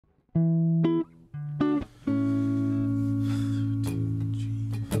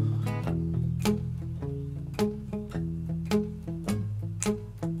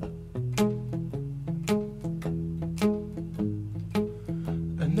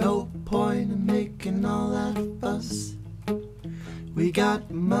'cause we got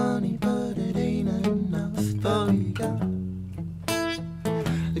money, but it ain't enough. But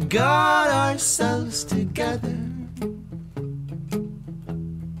we got ourselves together.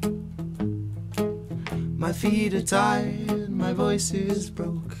 My feet are tired, my voice is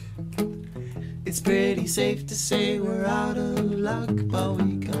broke. It's pretty safe to say we're out of luck, but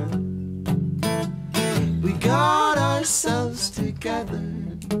we got ourselves together.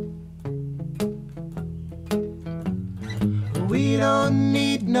 We don't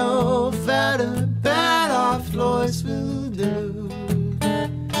need no fatter bed, our floors will do.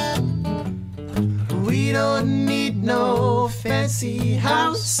 We don't need no fancy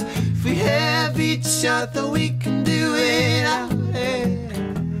house. If we have each other, we can do it out there.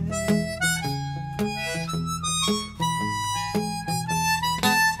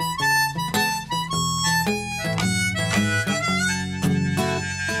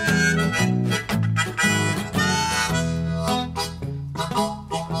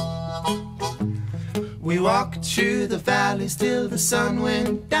 We walked through the valleys till the sun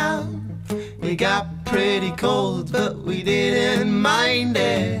went down. We got pretty cold, but we didn't mind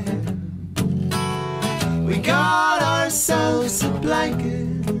it. We got ourselves a blanket.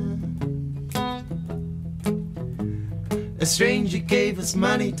 A stranger gave us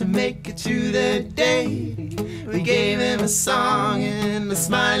money to make it through the day. We gave him a song and a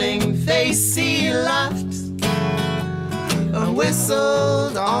smiling face. He laughed and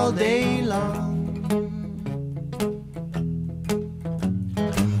whistled all day long.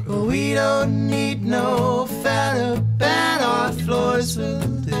 We don't need no fatter bed, our floors will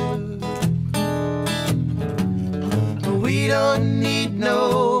do. We don't need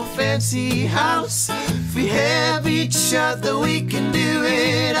no fancy house. If we have each other, we can do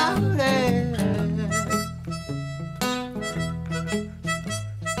it out there.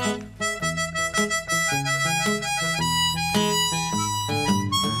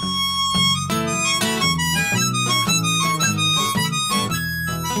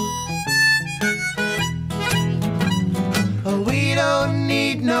 We don't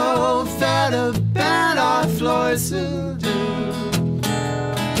need no fatter bed, our floors will do.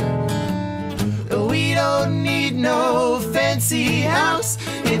 We don't need no fancy house.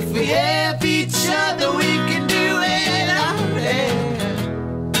 If we have each other, we can do it out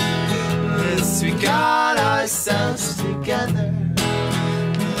there. Yes, we got ourselves together.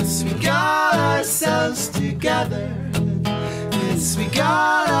 Yes, we got ourselves together. Yes, we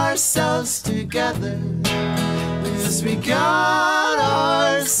got ourselves together. Yes, we got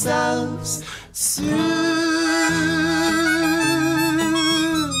ourselves together.